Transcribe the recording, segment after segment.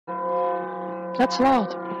That's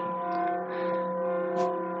loud.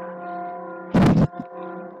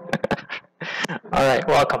 All right,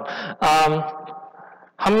 welcome.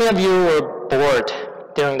 How many of you were bored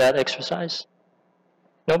during that exercise?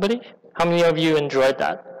 Nobody? How many of you enjoyed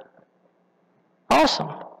that? Awesome.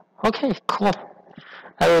 Okay, cool.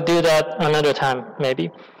 I will do that another time, maybe.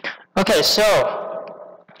 Okay, so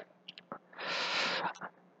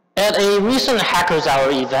at a recent Hackers Hour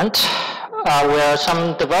event, where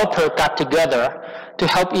some developers got together to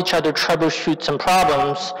help each other troubleshoot some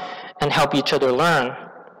problems and help each other learn,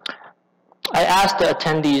 I asked the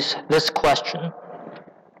attendees this question,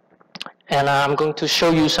 and I'm going to show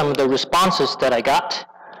you some of the responses that I got.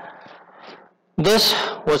 This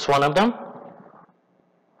was one of them.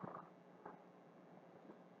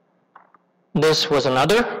 This was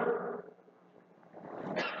another.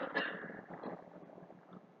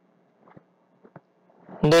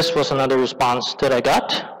 This was another response that I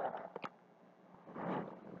got.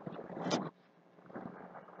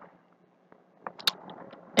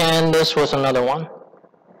 And this was another one.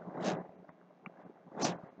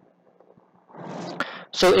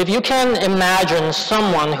 So if you can imagine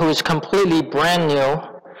someone who is completely brand new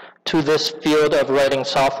to this field of writing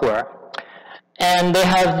software, and they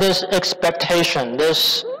have this expectation,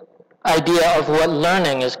 this idea of what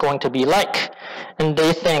learning is going to be like, and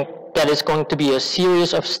they think that it's going to be a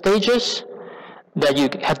series of stages that you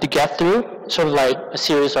have to get through, sort of like a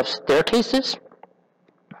series of staircases,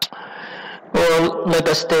 or like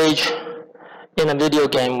a stage in a video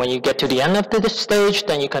game. When you get to the end of the stage,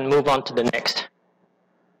 then you can move on to the next.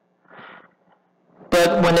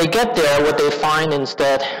 But when they get there, what they find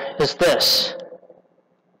instead is this: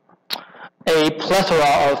 a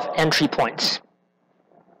plethora of entry points.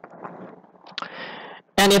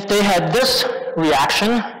 And if they had this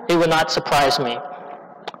reaction, it would not surprise me.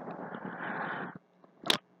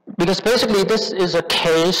 Because basically this is a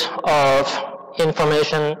case of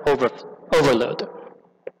information overload.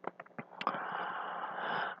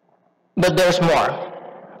 But there's more.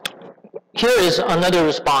 Here is another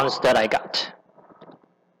response that I got.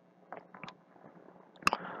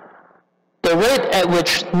 The rate at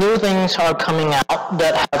which new things are coming out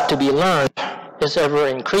that have to be learned is ever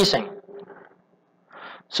increasing.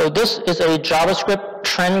 So this is a JavaScript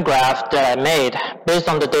trend graph that I made based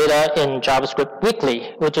on the data in JavaScript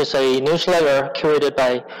Weekly, which is a newsletter curated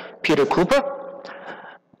by Peter Cooper.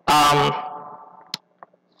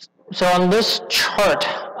 So on this chart,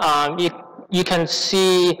 you can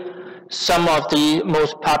see some of the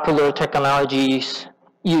most popular technologies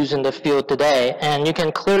used in the field today, and you can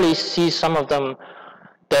clearly see some of them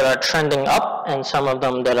that are trending up and some of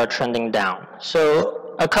them that are trending down.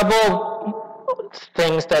 So a couple of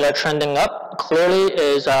things that are trending up clearly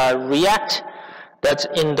is React, that's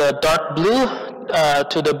in the dark blue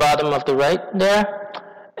to the bottom of the right there,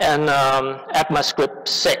 and ECMAScript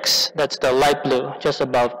 6, that's the light blue just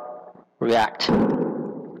above React.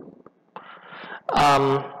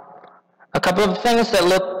 A couple of things that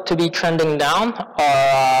look to be trending down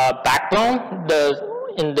are Backbone,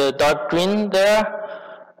 in the dark green there.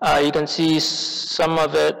 You can see some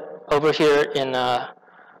of it over here in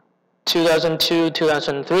 2002,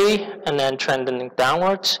 2003, and then trending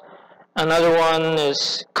downwards. Another one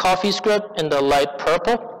is CoffeeScript in the light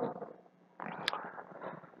purple.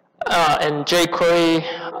 And jQuery,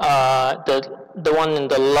 the one in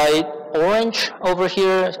the light orange over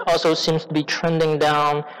here also seems to be trending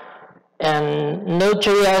down. And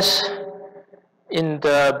Node.js in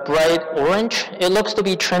the bright orange, it looks to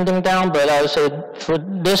be trending down, but I would say for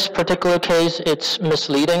this particular case, it's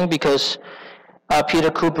misleading because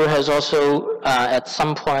Peter Cooper has also at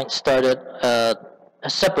some point started a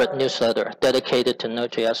separate newsletter dedicated to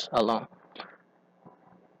Node.js alone.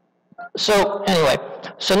 So anyway,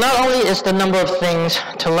 so not only is the number of things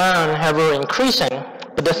to learn ever increasing,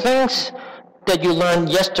 but the things that you learned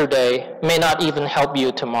yesterday may not even help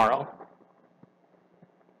you tomorrow.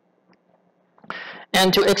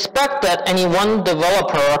 And to expect that any one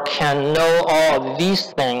developer can know all of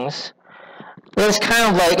these things is kind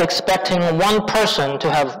of like expecting one person to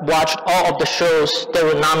have watched all of the shows that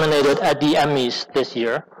were nominated at the Emmys this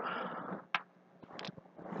year.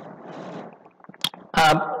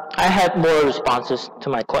 I had more responses to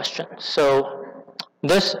my question. So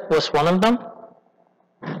this was one of them.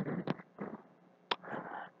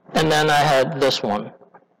 And then I had this one.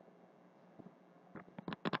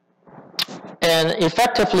 And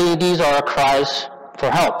effectively, these are cries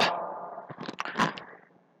for help.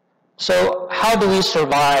 So how do we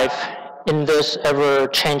survive in this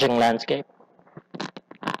ever-changing landscape?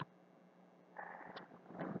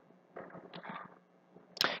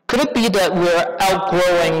 Could it be that we're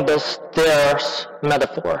outgrowing the stairs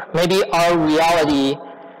metaphor? Maybe our reality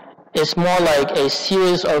is more like a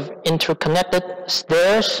series of interconnected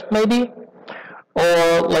stairs, maybe?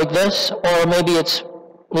 Or like this? Or maybe it's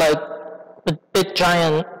like big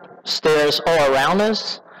giant stairs all around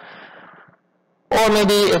us? Or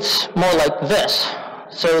maybe it's more like this.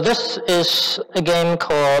 So this is a game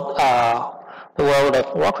called The World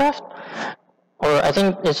of Warcraft. Or I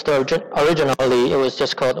think it's originally it was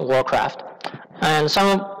just called Warcraft. And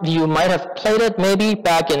some of you might have played it maybe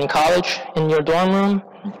back in college in your dorm room.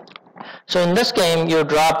 So in this game, you're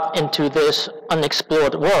dropped into this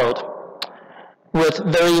unexplored world with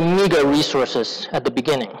very meager resources at the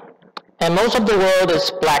beginning. And most of the world is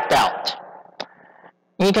blacked out.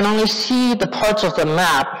 You can only see the parts of the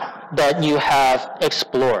map that you have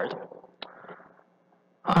explored.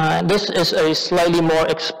 This is a slightly more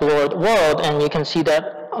explored world, and you can see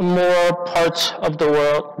that more parts of the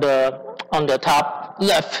world on the top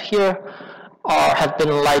left here have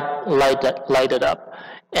been lighted up.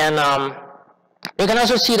 And you can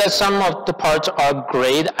also see that some of the parts are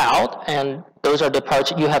grayed out, and those are the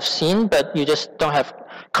parts you have seen, but you just don't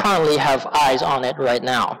currently have eyes on it right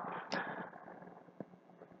now.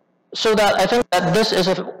 So that I think that this is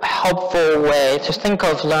a helpful way to think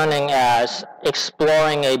of learning as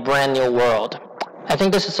exploring a brand new world. I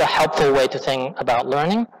think this is a helpful way to think about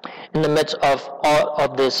learning in the midst of all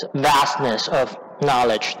of this vastness of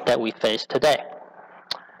knowledge that we face today.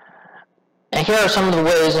 And here are some of the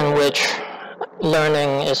ways in which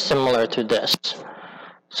learning is similar to this.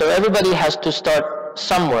 So everybody has to start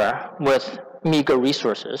somewhere with meager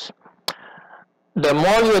resources. The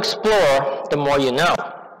more you explore, the more you know.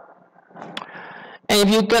 And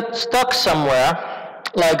if you get stuck somewhere,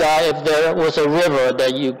 like if there was a river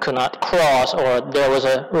that you could not cross, or there was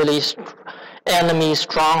a really enemy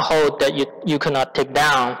stronghold that you could not take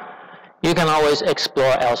down, you can always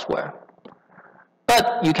explore elsewhere.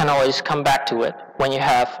 But you can always come back to it when you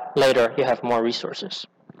have more resources.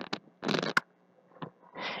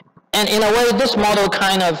 And in a way, this model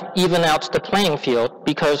kind of evens out the playing field,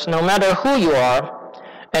 because no matter who you are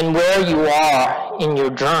and where you are in your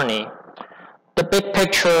journey, the big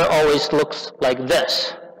picture always looks like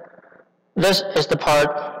this. This is the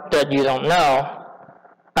part that you don't know.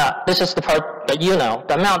 This is the part that you know.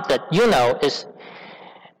 The amount that you know is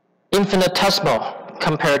infinitesimal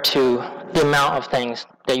compared to the amount of things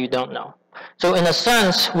that you don't know. So in a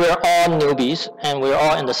sense, we're all newbies, and we're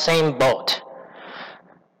all in the same boat.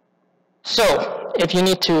 So if you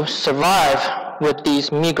need to survive with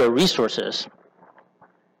these meager resources,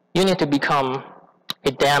 you need to become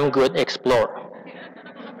a damn good explorer.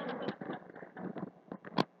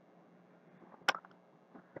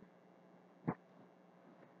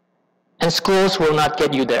 And schools will not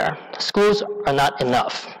get you there. Schools are not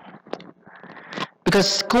enough. Because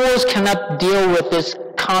schools cannot deal with this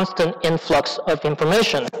constant influx of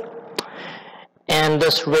information and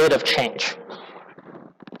this rate of change.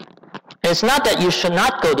 It's not that you should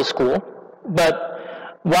not go to school,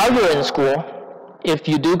 but while you're in school, if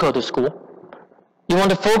you do go to school, you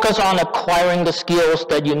want to focus on acquiring the skills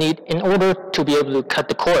that you need in order to be able to cut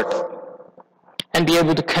the cord and be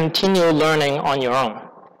able to continue learning on your own.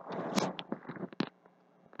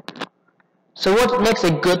 So what makes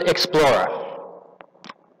a good explorer?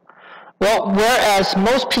 Well, whereas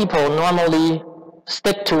most people normally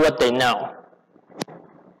stick to what they know,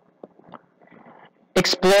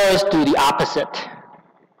 explorers do the opposite.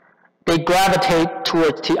 They gravitate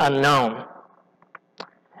towards the unknown.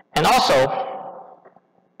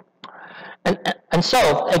 And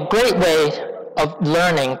so a great way of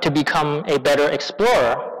learning to become a better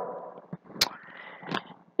explorer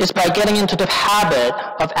is by getting into the habit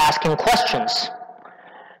of asking questions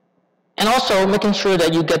and also making sure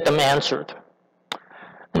that you get them answered.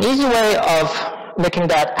 An easy way of making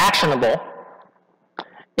that actionable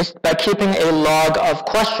is by keeping a log of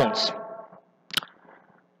questions.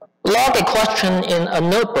 Log a question in a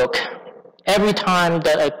notebook every time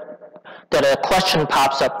that a question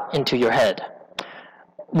pops up into your head.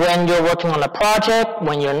 When you're working on a project,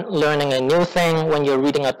 when you're learning a new thing, when you're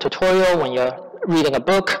reading a tutorial, when you're reading a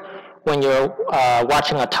book, when you're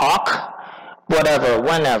watching a talk, whatever,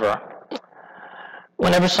 whenever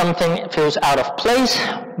something feels out of place,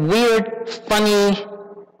 weird, funny,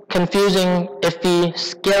 confusing, iffy,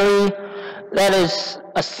 scary, that is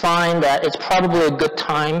a sign that it's probably a good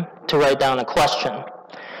time to write down a question.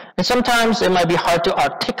 And sometimes it might be hard to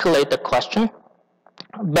articulate the question,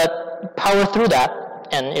 but power through that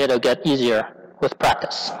and it'll get easier with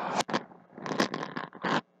practice.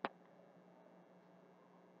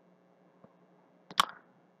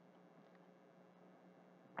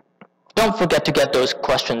 Don't forget to get those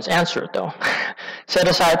questions answered, though. Set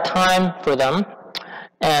aside time for them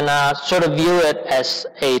and sort of view it as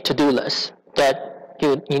a to-do list that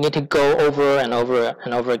you need to go over and over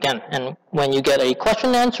and over again. And when you get a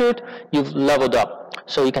question answered, you've leveled up,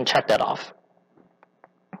 so you can check that off.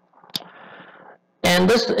 And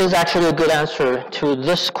this is actually a good answer to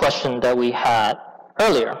this question that we had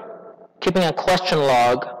earlier. Keeping a question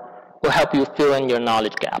log will help you fill in your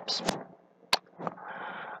knowledge gaps.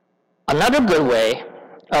 Another good way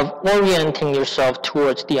of orienting yourself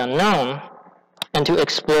towards the unknown and to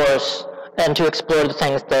explore the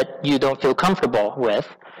things that you don't feel comfortable with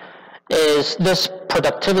is this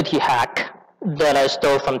productivity hack that I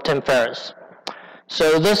stole from Tim Ferriss.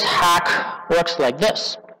 So this hack works like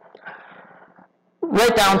this.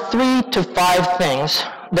 Write down 3 to 5 things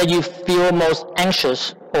that you feel most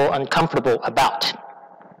anxious or uncomfortable about.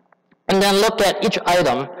 And then look at each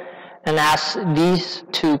item and ask these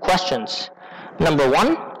 2 questions. Number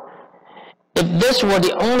 1, if this were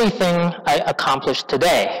the only thing I accomplished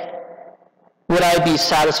today, would I be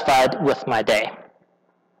satisfied with my day?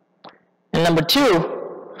 And number 2,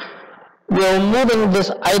 will moving this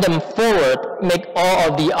item forward make all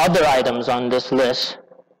of the other items on this list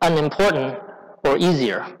unimportant or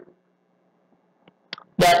easier?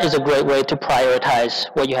 That is a great way to prioritize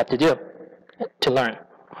what you have to do to learn.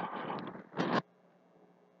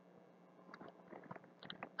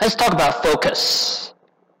 Let's talk about focus.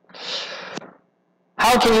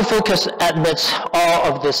 How can you focus amidst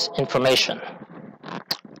all of this information?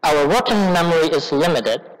 Our working memory is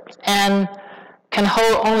limited and can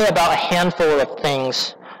hold only about a handful of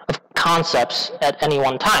things, of concepts at any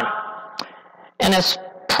one time. And as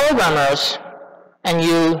programmers, and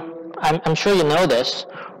I'm sure you know this,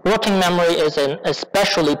 working memory is an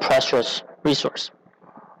especially precious resource.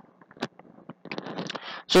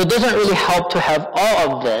 So it doesn't really help to have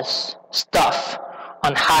all of this stuff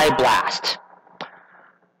on high blast.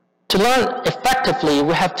 To learn effectively,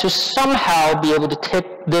 we have to somehow be able to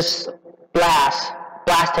take this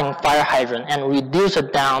blasting fire hydrant and reduce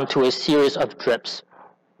it down to a series of drips.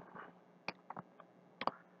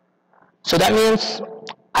 So that means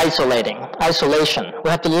isolation. We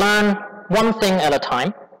have to learn one thing at a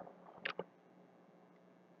time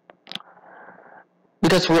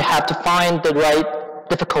because we have to find the right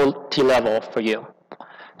difficulty level for you.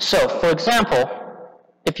 So, for example,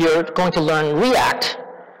 if you're going to learn React,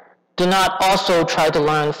 do not also try to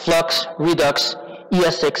learn Flux, Redux,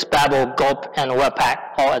 ES6, Babel, Gulp, and Webpack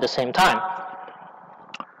all at the same time.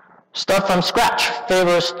 Start from scratch.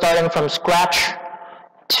 Favor starting from scratch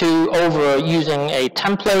over using a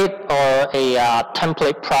template or a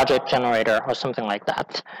template project generator or something like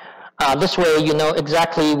that. This way you know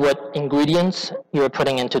exactly what ingredients you're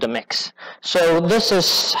putting into the mix. So this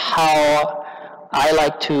is how I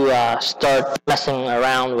like to start messing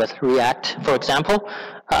around with React. For example,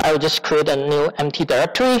 I would just create a new empty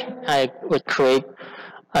directory. I would create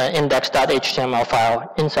an index.html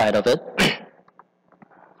file inside of it.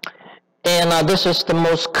 And this is the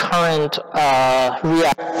most current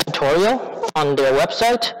React tutorial on their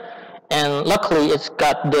website. And luckily, it's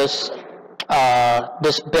got this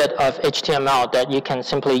bit of HTML that you can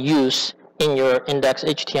simply use in your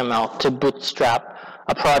index.html to bootstrap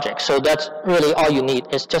a project. So that's really all you need.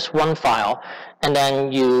 It's just one file. And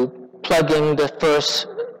then you plug in the first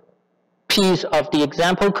piece of the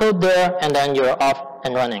example code there, and then you're off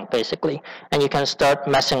and running, basically. And you can start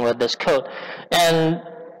messing with this code. And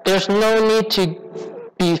there's no need to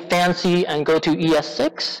be fancy and go to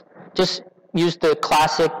ES6. Just use the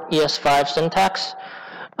classic ES5 syntax.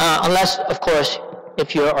 Unless, of course,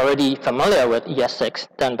 if you're already familiar with ES6,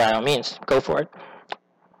 then by all means, go for it.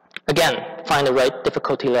 Again, find the right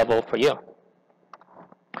difficulty level for you.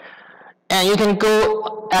 And you can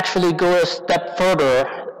actually go a step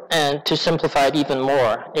further and to simplify it even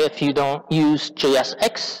more if you don't use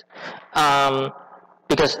JSX,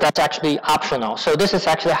 because that's actually optional. So this is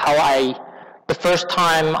actually how the first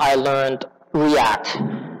time I learned React,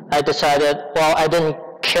 I decided, well, I didn't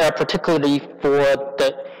care particularly for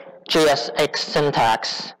the JSX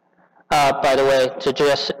syntax. By the way, the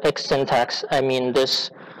JSX syntax, I mean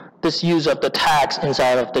this use of the tags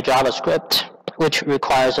inside of the JavaScript, which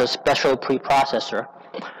requires a special preprocessor.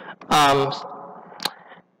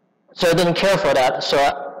 So I didn't care for that, so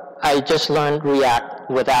I just learned React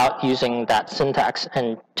without using that syntax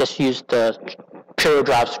and just used the pure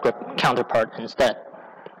JavaScript counterpart instead.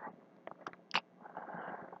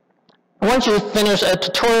 Once you finish a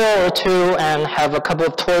tutorial or two and have a couple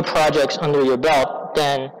of toy projects under your belt,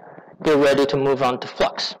 then you're ready to move on to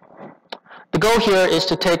Flux. The goal here is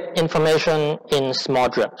to take information in small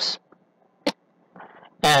drips.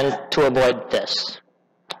 and to avoid this.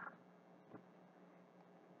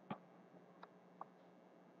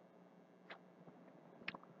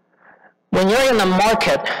 When you're in a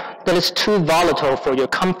market that is too volatile for your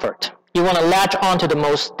comfort, you want to latch onto the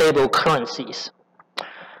most stable currencies.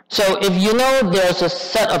 So if you know there's a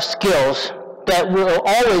set of skills that will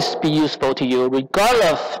always be useful to you,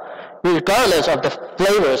 regardless of the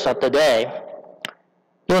flavors of the day,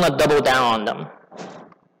 you want to double down on them.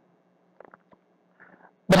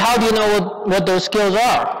 But how do you know what those skills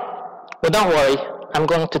are? Well, don't worry, I'm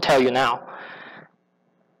going to tell you now.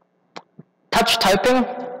 Touch typing,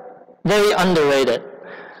 very underrated.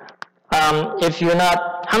 If you're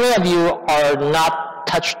not, how many of you are not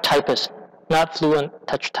touch typists, not fluent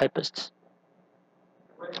touch typists?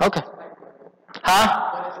 Okay.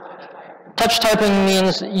 Huh? Touch typing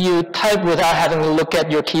means you type without having to look at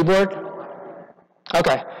your keyboard?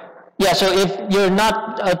 Okay. Yeah, so if you're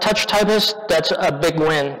not a touch typist, that's a big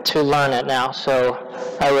win to learn it now. So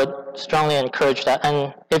I would strongly encourage that.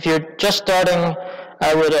 And if you're just starting,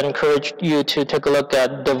 I would encourage you to take a look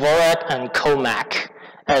at Dvorak and Comac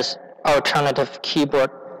as alternative keyboard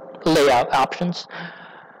layout options.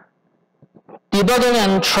 Debugging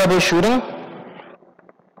and troubleshooting.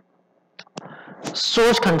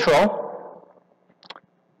 Source control.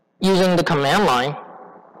 Using the command line.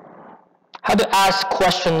 How to ask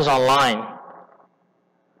questions online.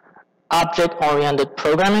 Object-oriented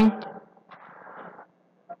programming.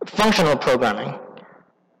 Functional programming.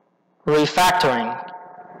 Refactoring.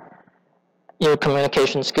 Your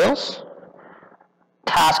communication skills.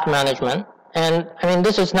 Task management. And I mean,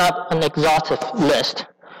 this is not an exhaustive list,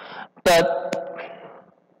 but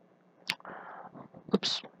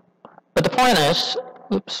the point is,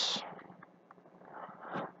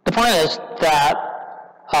 that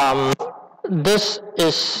this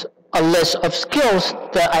is a list of skills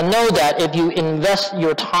that I know that if you invest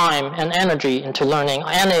your time and energy into learning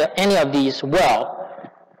any of these well,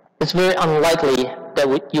 it's very unlikely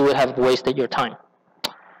that you would have wasted your time.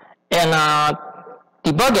 And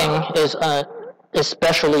debugging is an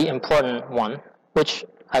especially important one, which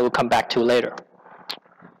I will come back to later.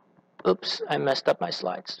 Oops, I messed up my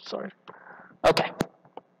slides, sorry. Okay.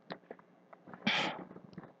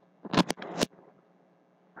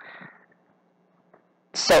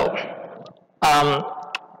 So,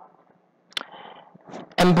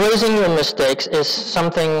 embracing your mistakes is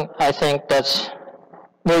something I think that's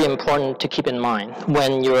very important to keep in mind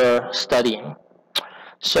when you're studying.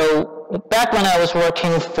 So, back when I was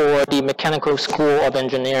working for the Mechanical School of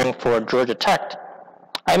Engineering for Georgia Tech,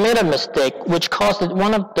 I made a mistake which caused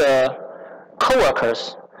one of the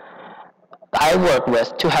coworkers I worked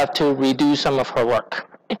with to have to redo some of her work.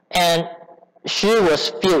 And she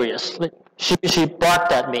was furious. She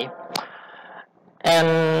barked at me.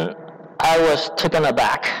 And I was taken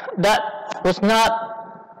aback. That was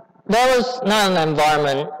not an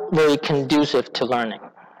environment very conducive to learning.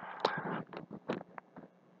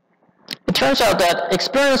 It turns out that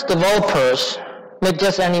experienced developers make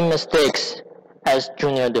just any mistakes as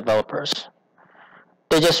junior developers.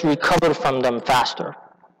 They just recover from them faster.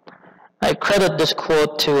 I credit this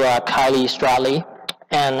quote to Kylie Stradley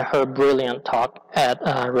and her brilliant talk at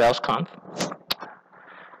RailsConf.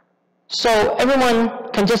 So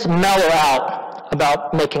everyone can just mellow out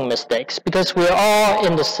about making mistakes because we're all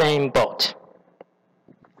in the same boat.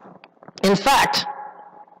 In fact,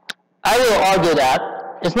 I will argue that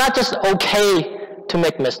it's not just okay to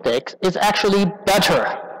make mistakes, it's actually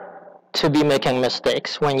better to be making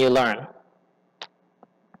mistakes when you learn.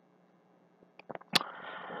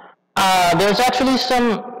 There's actually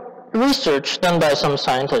some research done by some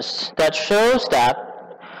scientists that shows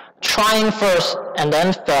that trying first and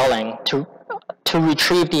then failing to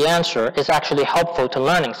retrieve the answer is actually helpful to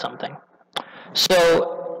learning something.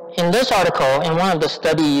 So in this article, in one of the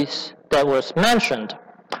studies that was mentioned,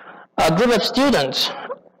 a group of students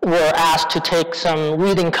were asked to take some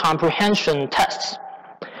reading comprehension tests.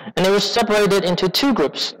 And they were separated into two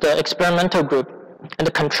groups, the experimental group and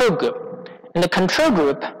the control group. In the control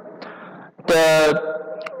group,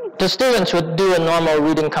 the students would do a normal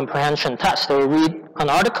reading comprehension test. They would read an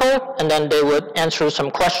article, and then they would answer some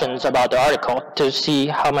questions about the article to see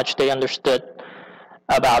how much they understood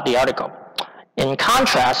about the article. In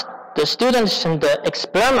contrast, the students in the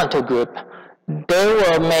experimental group, they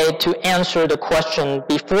were made to answer the question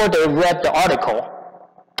before they read the article.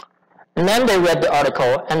 And then they read the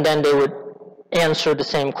article, and then they would answer the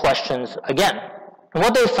same questions again. And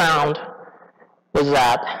what they found was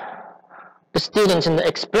that the students in the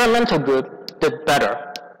experimental group did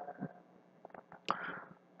better.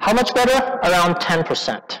 How much better? Around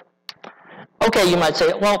 10%. Okay, you might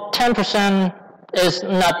say, well, 10%, is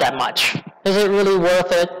not that much. Is it really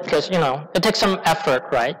worth it? Because, it takes some effort,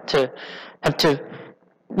 right, to have to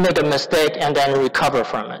make a mistake and then recover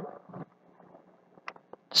from it.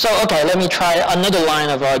 So, okay, let me try another line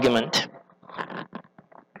of argument.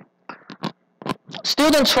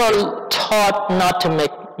 Students who are taught not to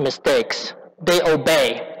make mistakes, they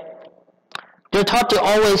obey. They're taught to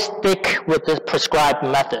always stick with the prescribed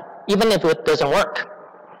method, even if it doesn't work.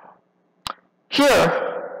 Here,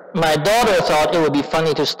 my daughter thought it would be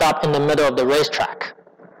funny to stop in the middle of the racetrack.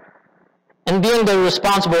 And being the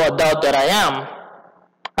responsible adult that I am,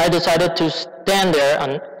 I decided to stand there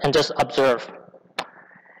and just observe.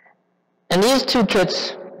 And these two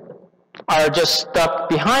kids are just stuck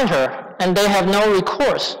behind her, and they have no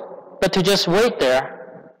recourse but to just wait there.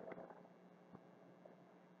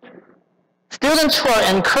 Students who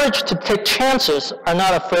are encouraged to take chances are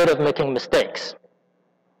not afraid of making mistakes.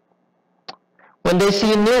 When they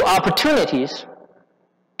see new opportunities,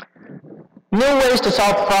 new ways to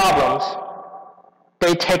solve problems,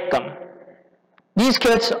 they take them. These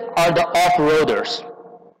kids are the off-roaders.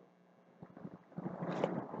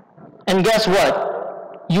 And guess what?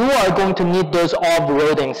 You are going to need those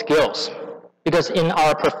off-roading skills, because in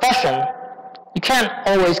our profession, you can't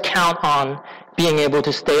always count on being able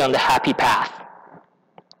to stay on the happy path.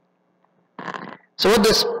 So what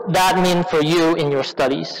does that mean for you in your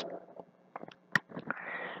studies?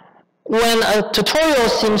 When a tutorial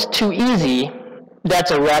seems too easy,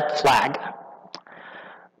 that's a red flag.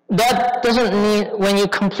 That doesn't mean, when you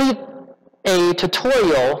complete a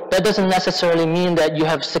tutorial, that doesn't necessarily mean that you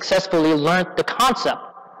have successfully learned the concept.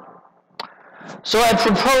 So I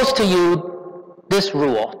propose to you this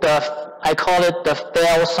rule, I call it the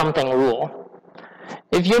fail something rule.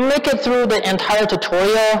 If you make it through the entire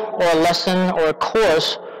tutorial or lesson or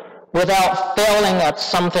course without failing at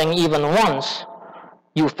something even once,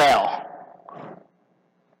 you fail.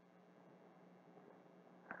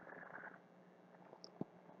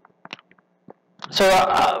 So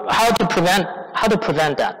how to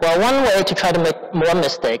prevent that? Well, one way to try to make more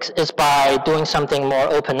mistakes is by doing something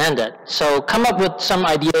more open-ended. So come up with some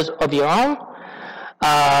ideas of your own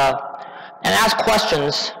and ask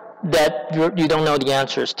questions that you don't know the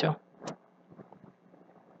answers to.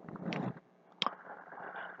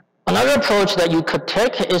 Another approach that you could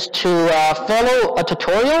take is to follow a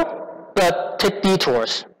tutorial, but take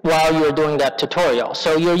detours while you're doing that tutorial.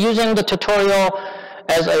 So you're using the tutorial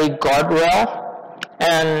as a guardrail,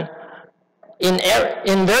 and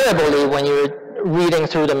invariably when you're reading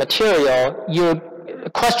through the material, your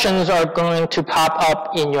questions are going to pop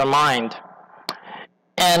up in your mind.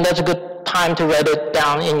 And that's a good time to write it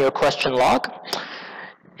down in your question log.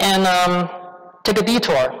 And take a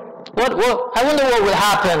detour. I wonder what would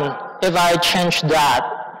happen if I changed that,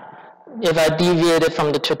 if I deviated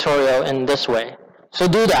from the tutorial in this way. So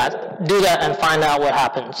do that and find out what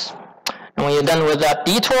happens. And when you're done with that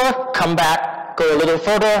detour, come back, go a little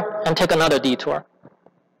further, and take another detour.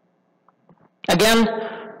 Again,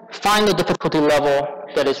 find the difficulty level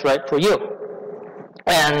that is right for you.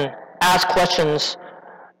 And ask questions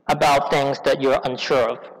about things that you're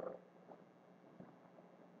unsure of.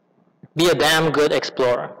 Be a damn good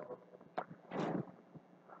explorer.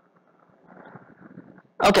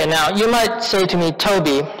 Okay, now you might say to me,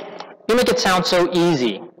 Toby, you make it sound so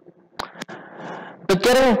easy. But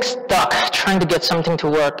getting stuck trying to get something to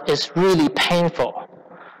work is really painful.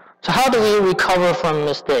 So how do we recover from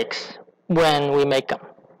mistakes when we make them?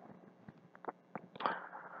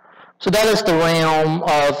 So that is the realm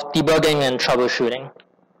of debugging and troubleshooting.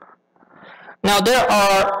 Now there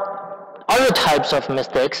are other types of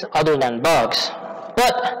mistakes other than bugs,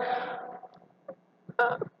 but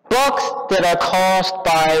bugs that are caused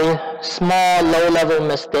by small, low-level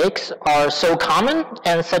mistakes are so common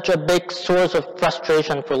and such a big source of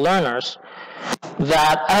frustration for learners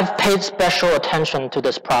that I've paid special attention to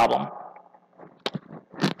this problem.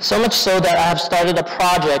 So much so that I have started a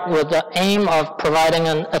project with the aim of providing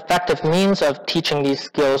an effective means of teaching these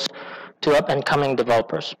skills to up-and-coming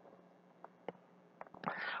developers.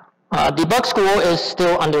 Debug School is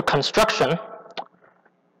still under construction,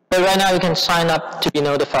 but right now you can sign up to be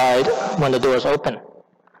notified when the doors open.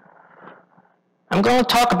 I'm going to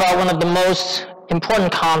talk about one of the most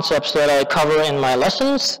important concepts that I cover in my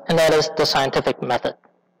lessons, and that is the scientific method.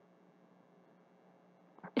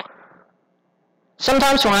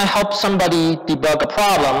 Sometimes when I help somebody debug a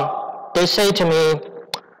problem, they say to me,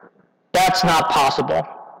 that's not possible.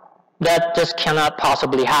 That just cannot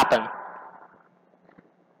possibly happen.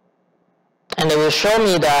 And they will show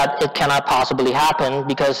me that it cannot possibly happen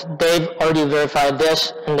because they've already verified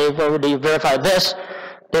this, and they've already verified this,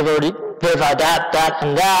 they've already verified that,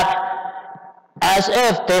 and that. as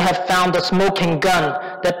if they have found a smoking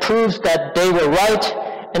gun that proves that they were right,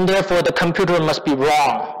 and therefore the computer must be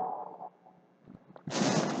wrong.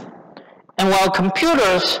 And while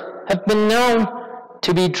computers have been known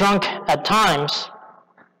to be drunk at times,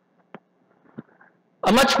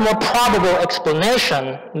 a much more probable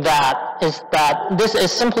explanation is that this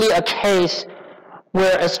is simply a case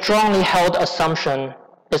where a strongly held assumption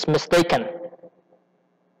is mistaken.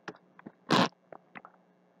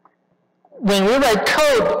 When we write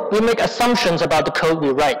code, we make assumptions about the code we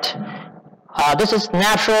write. This is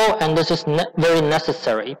natural and this is very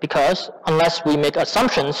necessary because unless we make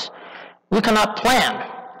assumptions, we cannot plan.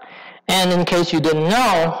 And in case you didn't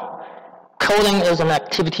know, coding is an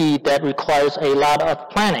activity that requires a lot of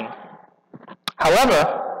planning.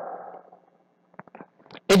 However,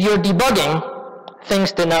 if you're debugging,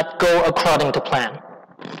 things did not go according to plan.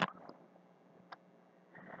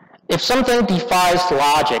 If something defies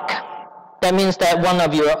logic, that means that one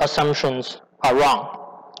of your assumptions are wrong.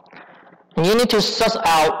 And you need to suss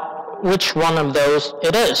out which one of those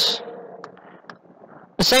it is.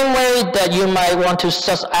 The same way that you might want to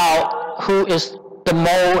suss out who is the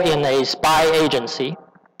mole in a spy agency,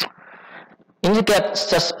 you need to get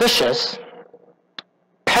suspicious,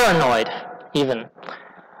 paranoid even,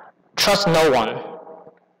 trust no one,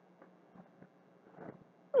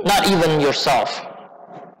 not even yourself.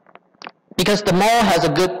 Because the mole has a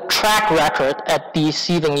good track record at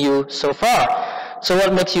deceiving you so far. So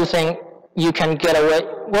what makes you think you can get away,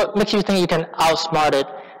 what makes you think you can outsmart it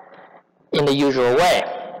in the usual way?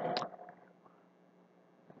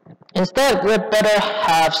 Instead, we'd better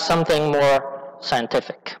have something more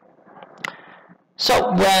scientific.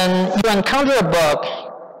 So when you encounter a bug,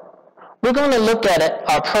 we're going to look at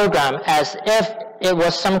our program as if it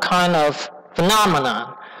was some kind of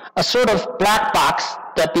phenomenon, a sort of black box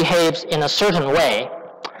that behaves in a certain way,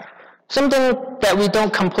 something that we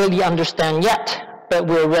don't completely understand yet, but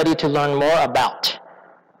we're ready to learn more about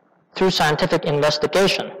through scientific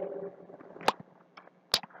investigation.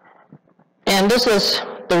 And this is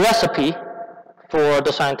the recipe for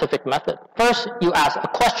the scientific method. First, you ask a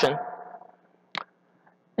question,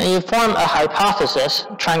 and you form a hypothesis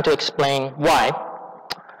trying to explain why.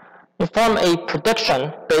 You form a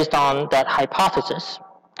prediction based on that hypothesis.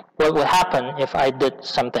 What would happen if I did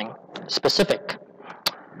something specific?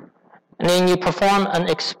 And then you perform an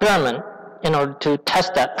experiment in order to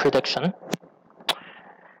test that prediction.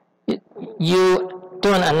 You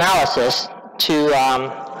do an analysis to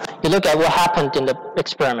you look at what happened in the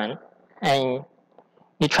experiment, and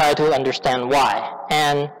you try to understand why.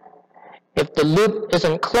 And if the loop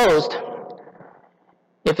isn't closed,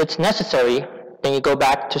 if it's necessary, then you go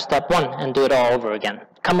back to step one and do it all over again.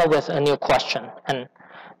 Come up with a new question and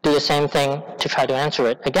do the same thing to try to answer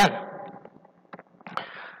it again.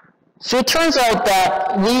 So it turns out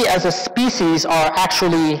that we as a species are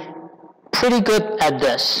actually pretty good at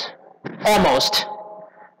this, almost.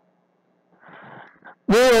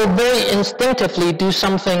 We will very instinctively do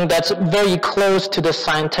something that's very close to the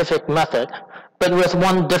scientific method, but with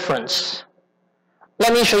one difference.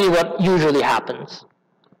 Let me show you what usually happens.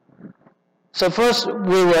 So first,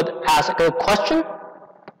 we would ask a question.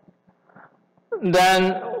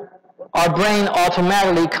 Then our brain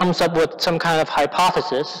automatically comes up with some kind of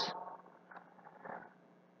hypothesis.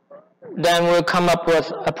 Then we'll come up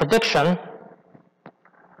with a prediction.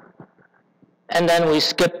 And then we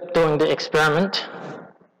skip doing the experiment.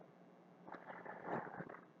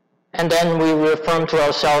 And then we reaffirm to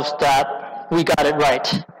ourselves that we got it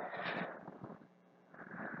right.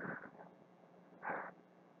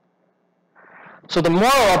 So the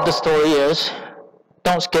moral of the story is,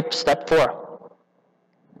 don't skip step 4.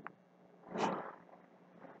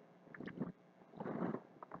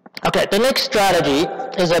 Okay, the next strategy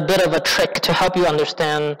is a bit of a trick to help you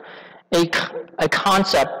understand a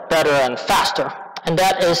concept better and faster, and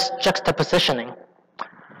that is juxtapositioning.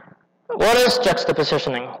 What is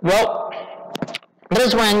juxtapositioning? Well, that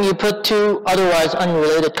is when you put two otherwise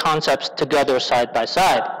unrelated concepts together side by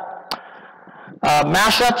side.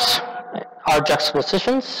 Mashups are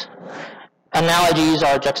juxtapositions. Analogies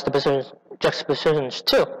are juxtapositions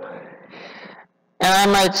too. And I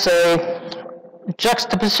might say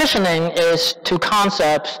juxtapositioning is to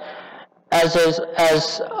concepts as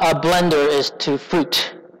a blender is to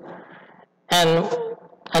fruit. And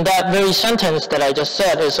that very sentence that I just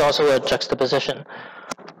said is also a juxtaposition.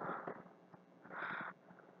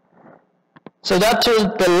 So that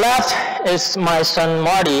to the left is my son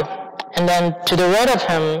Marty, and then to the right of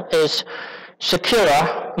him is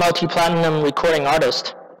Shakira, multi-platinum recording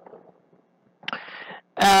artist.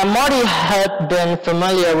 Marty had been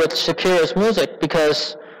familiar with Shakira's music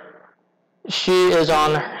because she is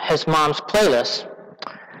on his mom's playlist.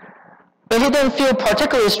 But he didn't feel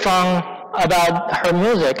particularly strong about her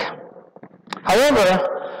music. However,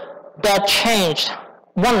 that changed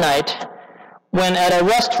one night when at a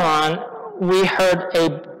restaurant we heard a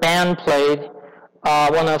band play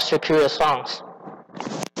one of Shakira's songs.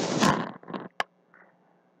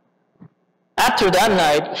 After that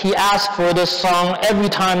night, he asked for this song every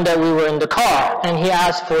time that we were in the car, and he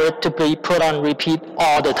asked for it to be put on repeat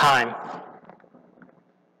all the time.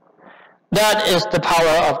 That is the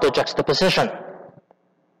power of the juxtaposition.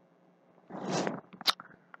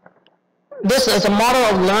 This is a model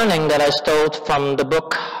of learning that I stole from the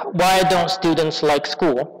book, Why Don't Students Like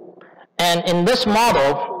School? And in this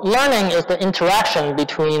model, learning is the interaction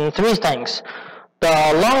between three things.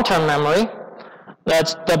 The long-term memory,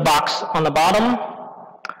 that's the box on the bottom.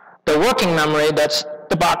 The working memory, that's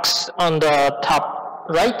the box on the top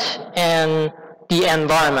right. And the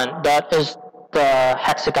environment, that is the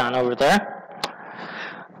hexagon over there.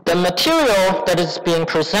 The material that is being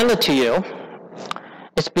presented to you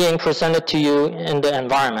is being presented to you in the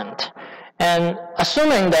environment. And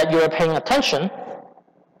assuming that you're paying attention,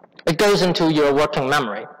 it goes into your working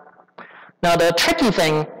memory. Now the tricky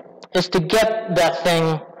thing is to get that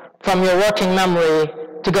thing from your working memory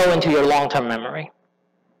to go into your long-term memory.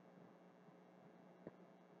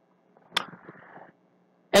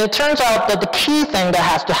 And it turns out that the key thing that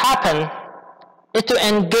has to happen is to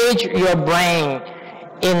engage your brain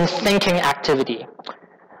in thinking activity.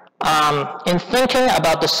 In thinking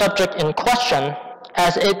about the subject in question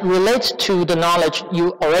as it relates to the knowledge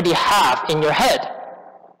you already have in your head,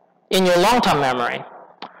 in your long-term memory.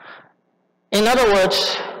 In other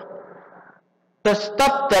words, the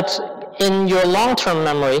stuff that's in your long-term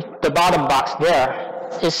memory, the bottom box there,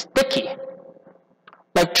 is sticky,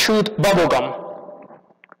 like chewed bubblegum.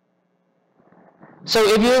 So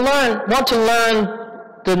if you want to learn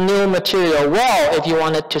the new material well, if you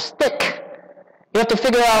want it to stick, you have to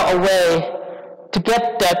figure out a way to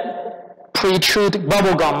get that pre-chewed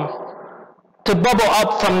bubblegum to bubble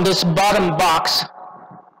up from this bottom box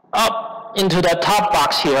up into that top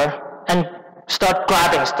box here and start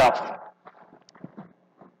grabbing stuff.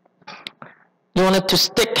 You want it to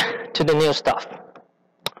stick to the new stuff.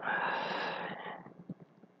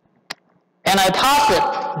 And I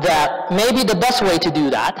posit that maybe the best way to do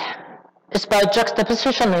that is by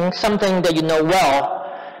juxtapositioning something that you know well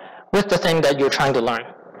with the thing that you're trying to learn.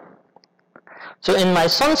 So in my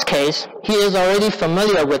son's case, he is already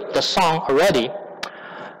familiar with the song already,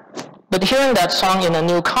 but hearing that song in a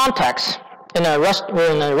new context,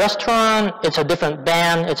 we're in a restaurant, it's a different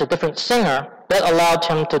band, it's a different singer, that allowed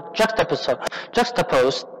him to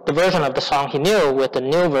juxtapose the version of the song he knew with the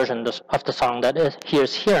new version of the song that he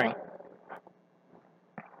is hearing.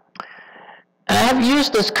 And I have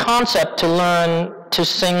used this concept to learn to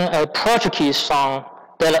sing a Portuguese song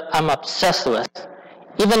that I'm obsessed with,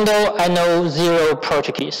 even though I know zero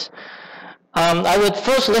Portuguese. I would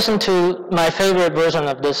first listen to my favorite version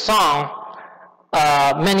of this song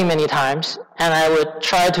many, many times, and I would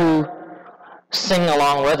try to sing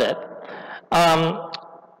along with it.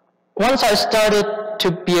 Once I started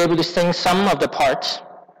to be able to sing some of the parts,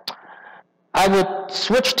 I would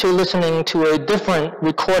switch to listening to a different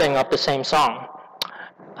recording of the same song,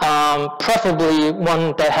 preferably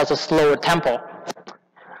one that has a slower tempo.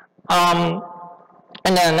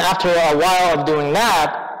 And then after a while of doing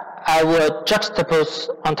that, I would juxtapose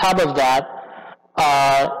on top of that,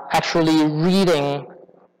 actually reading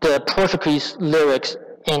the Portuguese lyrics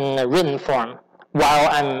in a written form while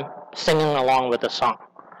I'm singing along with the song.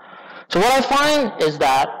 So what I find is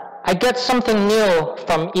that I get something new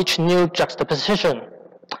from each new juxtaposition.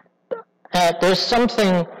 There's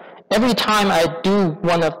something, every time I do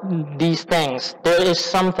one of these things, there is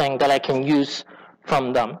something that I can use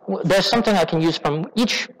from them. There's something I can use from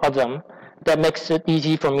each of them that makes it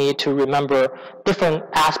easy for me to remember different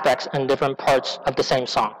aspects and different parts of the same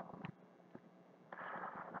song.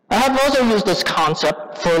 I have also used this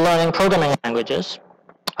concept for learning programming languages.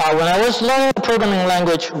 When I was learning the programming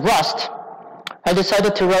language Rust, I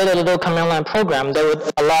decided to write a little command line program that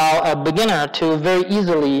would allow a beginner to very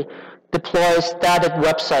easily deploy static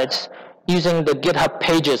websites using the GitHub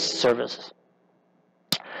Pages service.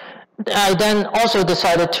 I then also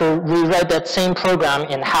decided to rewrite that same program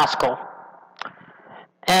in Haskell.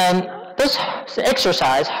 And this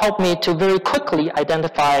exercise helped me to very quickly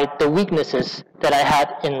identify the weaknesses that I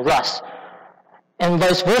had in Rust, and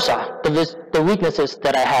vice versa, the weaknesses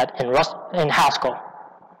that I had in Haskell.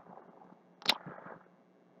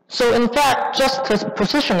 So in fact,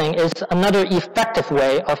 juxtapositioning is another effective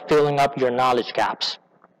way of filling up your knowledge gaps.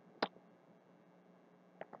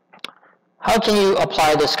 How can you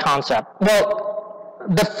apply this concept? Well,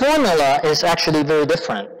 the formula is actually very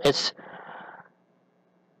different. It's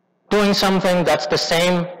doing something that's the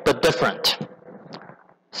same but different.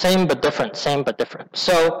 Same but different, same but different.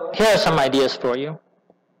 So here are some ideas for you.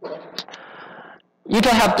 You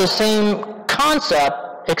can have the same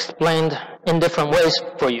concept explained in different ways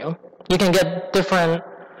for you. You can get different,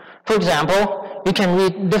 for example, you can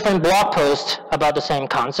read different blog posts about the same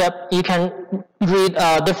concept. You can read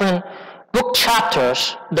different book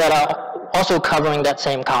chapters that are also covering that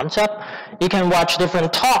same concept. You can watch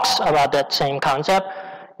different talks about that same concept.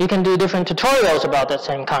 You can do different tutorials about that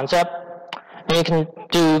same concept. And you can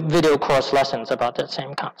do video course lessons about that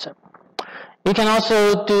same concept. You can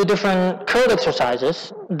also do different code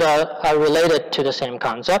exercises that are related to the same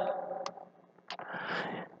concept.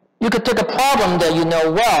 You could take a problem that you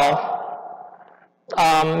know well,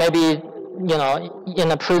 maybe,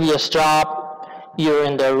 in a previous job, you're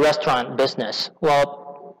in the restaurant business.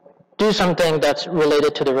 Well, do something that's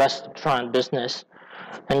related to the restaurant business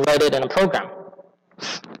and write it in a program.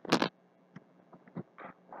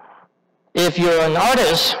 If you're an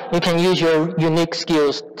artist, you can use your unique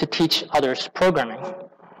skills to teach others programming.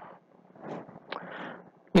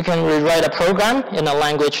 You can rewrite a program in a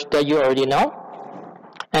language that you already know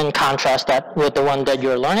and contrast that with the one that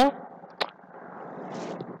you're learning.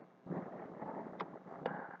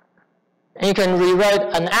 And you can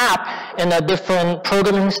rewrite an app in a different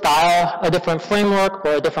programming style, a different framework,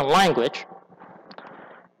 or a different language.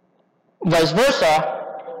 Vice versa,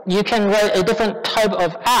 you can write a different type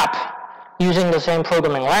of app using the same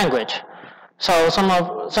programming language. So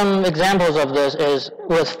some examples of this is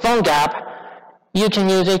with PhoneGap, you can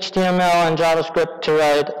use HTML and JavaScript to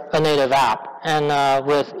write a native app. And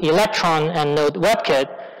with Electron and Node WebKit,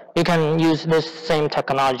 you can use this same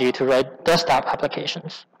technology to write desktop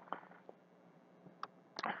applications.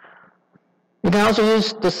 You can also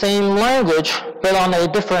use the same language, but on a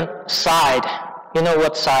different side. You know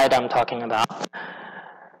what side I'm talking about.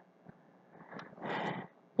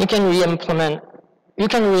 You can re-implement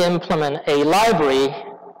a library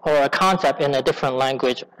or a concept in a different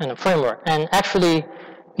language and a framework. And actually,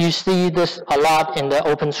 you see this a lot in the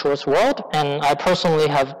open source world, and I personally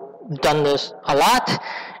have done this a lot.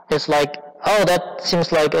 It's like, oh, that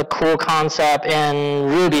seems like a cool concept in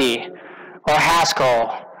Ruby or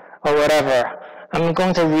Haskell or whatever. I'm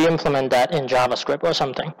going to re-implement that in JavaScript or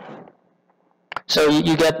something. So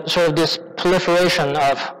you get sort of this proliferation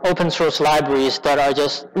of open source libraries that are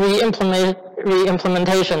just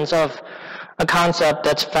re-implementations of a concept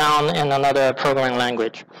that's found in another programming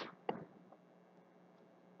language.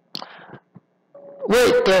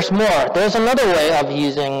 Wait, there's more. There's another way of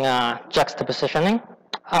using juxtapositioning.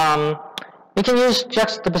 You can use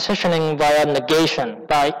juxtapositioning via negation,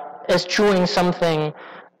 by eschewing something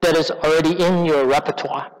that is already in your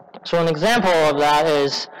repertoire. So an example of that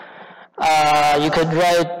is you could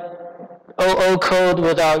write OO code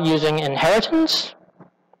without using inheritance.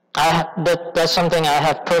 That's something I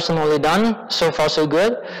have personally done. So far, so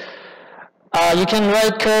good. You can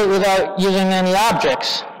write code without using any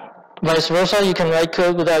objects. Vice versa, you can write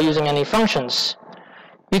code without using any functions.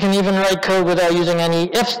 You can even write code without using any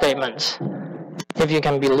if statements, if you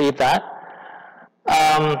can believe that.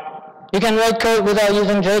 You can write code without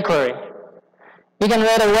using jQuery. You can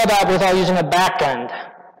write a web app without using a backend.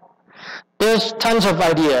 There's tons of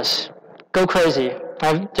ideas. Go crazy.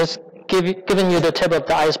 I've just given you the tip of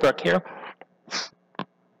the iceberg here.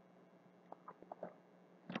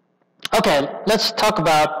 Okay, let's talk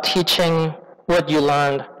about teaching what you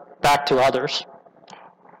learned back to others.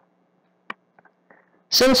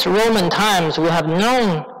 Since Roman times, we have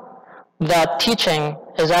known that teaching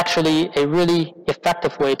is actually a really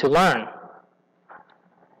effective way to learn.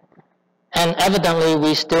 And evidently,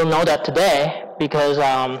 we still know that today, because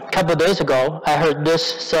a couple of days ago, I heard this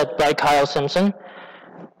said by Kyle Simpson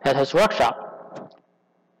at his workshop.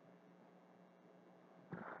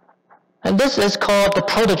 And this is called the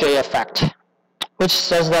protege effect, which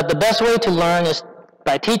says that the best way to learn is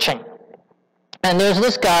by teaching. And there's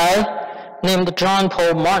this guy named John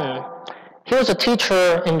Paul Martin. He was a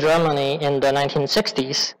teacher in Germany in the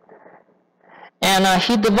 1960s. And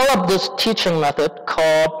he developed this teaching method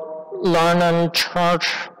called Lernen Church.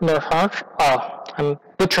 Oh, I'm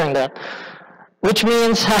butchering that. Which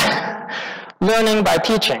means learning by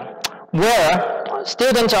teaching, where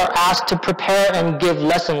students are asked to prepare and give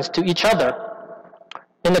lessons to each other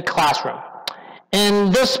in the classroom.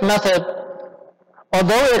 And this method,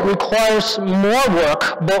 although it requires more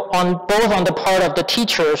work both on the part of the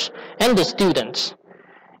teachers and the students,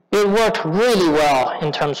 it worked really well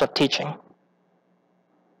in terms of teaching.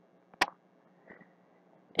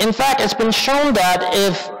 In fact, it's been shown that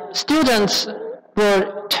if students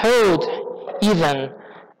were told even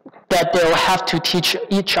that they'll have to teach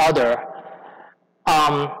each other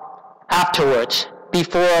afterwards,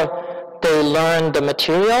 before they learn the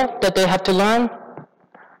material that they have to learn,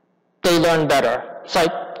 they learn better. It's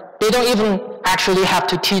like they don't even actually have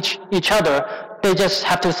to teach each other, they just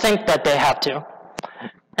have to think that they have to.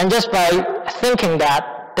 And just by thinking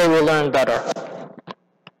that, they will learn better.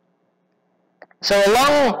 So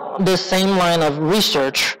along this same line of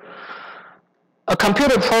research, a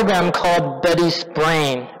computer program called Betty's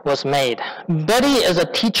Brain was made. Betty is a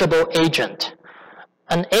teachable agent,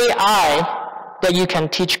 an AI that you can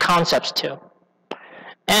teach concepts to.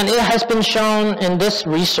 And it has been shown in this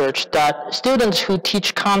research that students who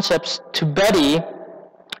teach concepts to Betty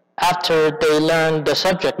after they learn the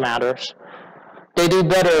subject matters, they do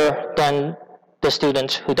better than the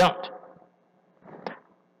students who don't.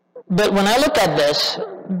 But when I looked at this,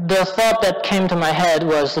 the thought that came to my head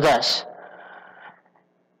was this.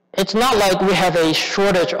 It's not like we have a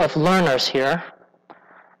shortage of learners here.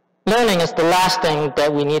 Learning is the last thing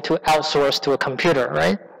that we need to outsource to a computer,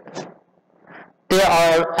 right? There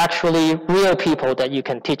are actually real people that you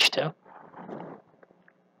can teach to.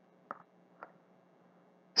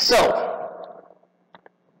 So,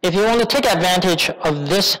 if you want to take advantage of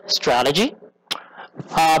this strategy,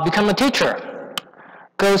 become a teacher.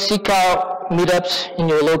 Go seek out meetups in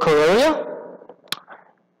your local area,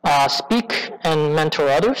 speak and mentor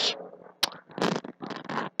others.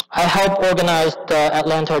 I help organize the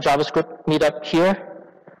Atlanta JavaScript meetup here,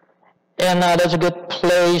 and that's a good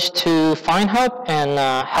place to find help and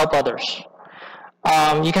help others.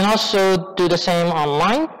 You can also do the same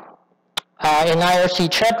online, in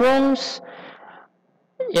IRC chat rooms.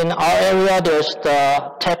 In our area, there's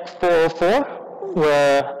the Tech 404,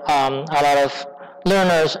 where a lot of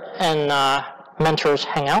learners and mentors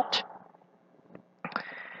hang out.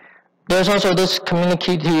 There's also this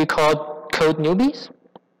community called Code Newbies,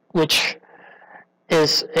 which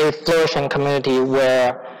is a flourishing community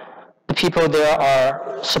where the people there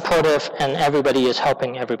are supportive and everybody is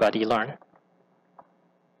helping everybody learn.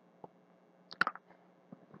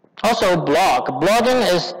 Also, blogging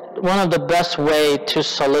is one of the best ways to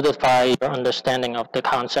solidify your understanding of the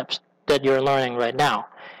concepts that you're learning right now.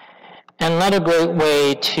 And another great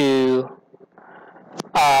way to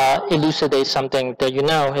elucidate something that you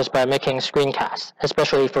know is by making screencasts,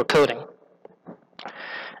 especially for coding.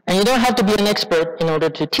 And you don't have to be an expert in order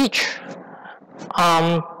to teach.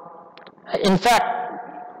 In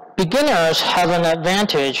fact, beginners have an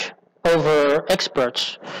advantage over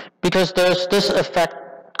experts because there's this effect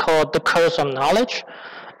called the curse of knowledge.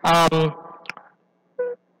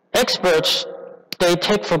 Experts, they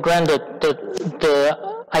take for granted the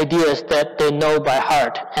ideas that they know by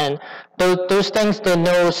heart, and those things they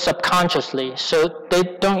know subconsciously. So they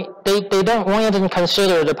don't even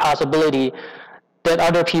consider the possibility that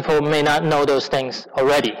other people may not know those things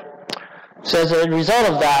already. So as a result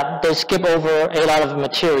of that, they skip over a lot of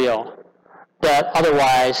material that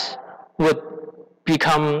otherwise would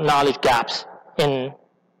become knowledge gaps in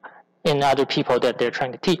other people that they're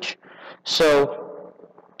trying to teach. So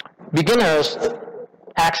beginners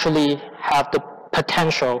actually have the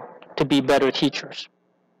potential to be better teachers.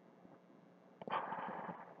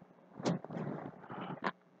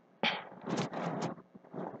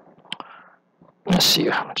 Let's see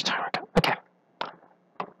how much time I got. Okay.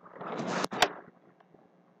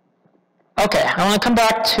 Okay, I want to come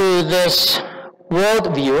back to this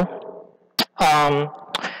world view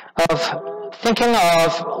of thinking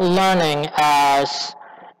of learning as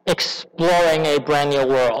exploring a brand new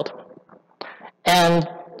world. And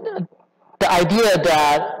the idea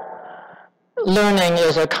that learning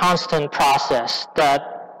is a constant process,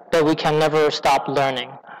 that we can never stop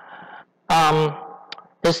learning.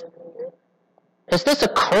 Is this a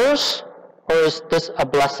curse or is this a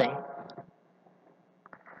blessing?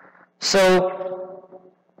 So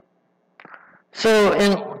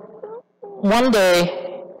in one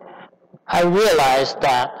day, I realized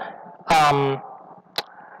that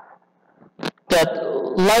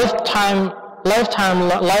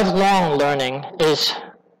lifelong learning is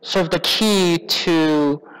sort of the key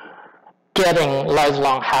to getting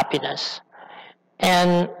lifelong happiness.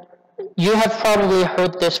 And you have probably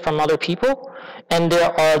heard this from other people, and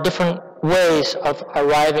there are different ways of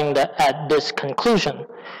arriving at this conclusion.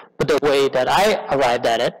 But the way that I arrived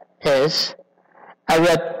at it is I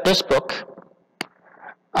read this book.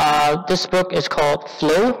 This book is called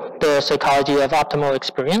Flow, The Psychology of Optimal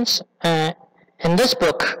Experience. In this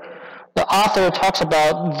book, the author talks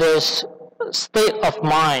about this state of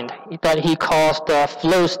mind that he calls the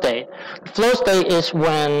flow state. Flow state is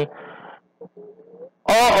when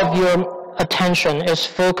all of your attention is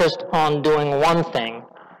focused on doing one thing,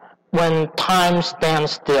 when time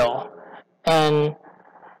stands still, and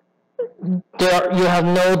you have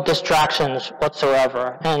no distractions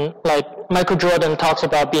whatsoever. And like Michael Jordan talks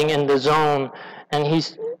about being in the zone, and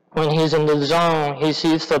when he's in the zone, he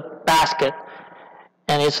sees the basket,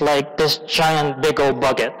 and it's like this giant big old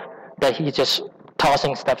bucket that he's just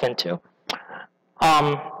tossing stuff into.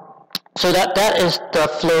 So that is the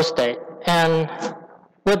flow state. And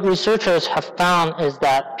what researchers have found is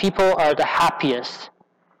that people are the happiest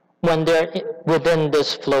when they're within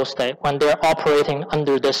this flow state, when they're operating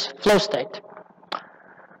under this flow state.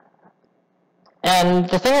 And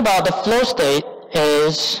the thing about the flow state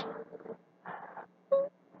is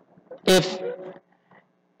if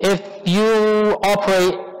you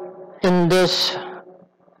operate in this,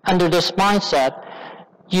 under this mindset,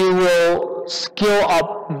 you will skill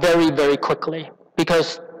up very, very quickly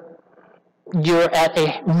because you're at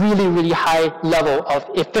a really, really high level of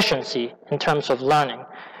efficiency in terms of learning.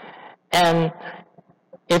 And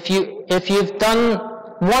if you've done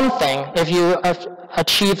one thing, if you have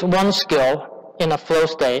achieved one skill in a flow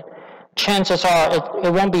state, chances are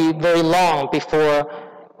it won't be very long before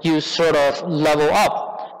you sort of level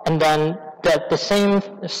up, and then the same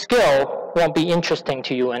skill won't be interesting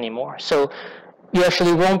to you anymore. So you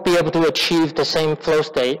actually won't be able to achieve the same flow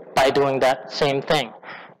state by doing that same thing.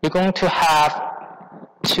 You're going to have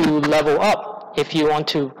to level up if you want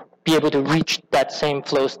to be able to reach that same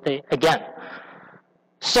flow state again.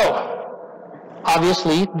 So,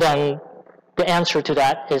 obviously, then the answer to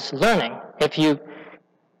that is learning. If you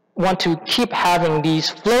want to keep having these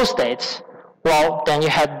flow states, well, then you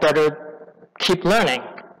had better keep learning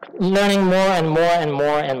more and more and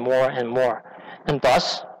more and more and more, and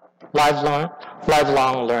thus,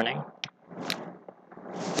 lifelong learning.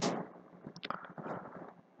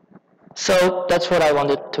 So that's what I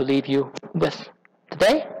wanted to leave you with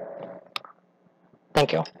today.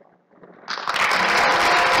 Thank you.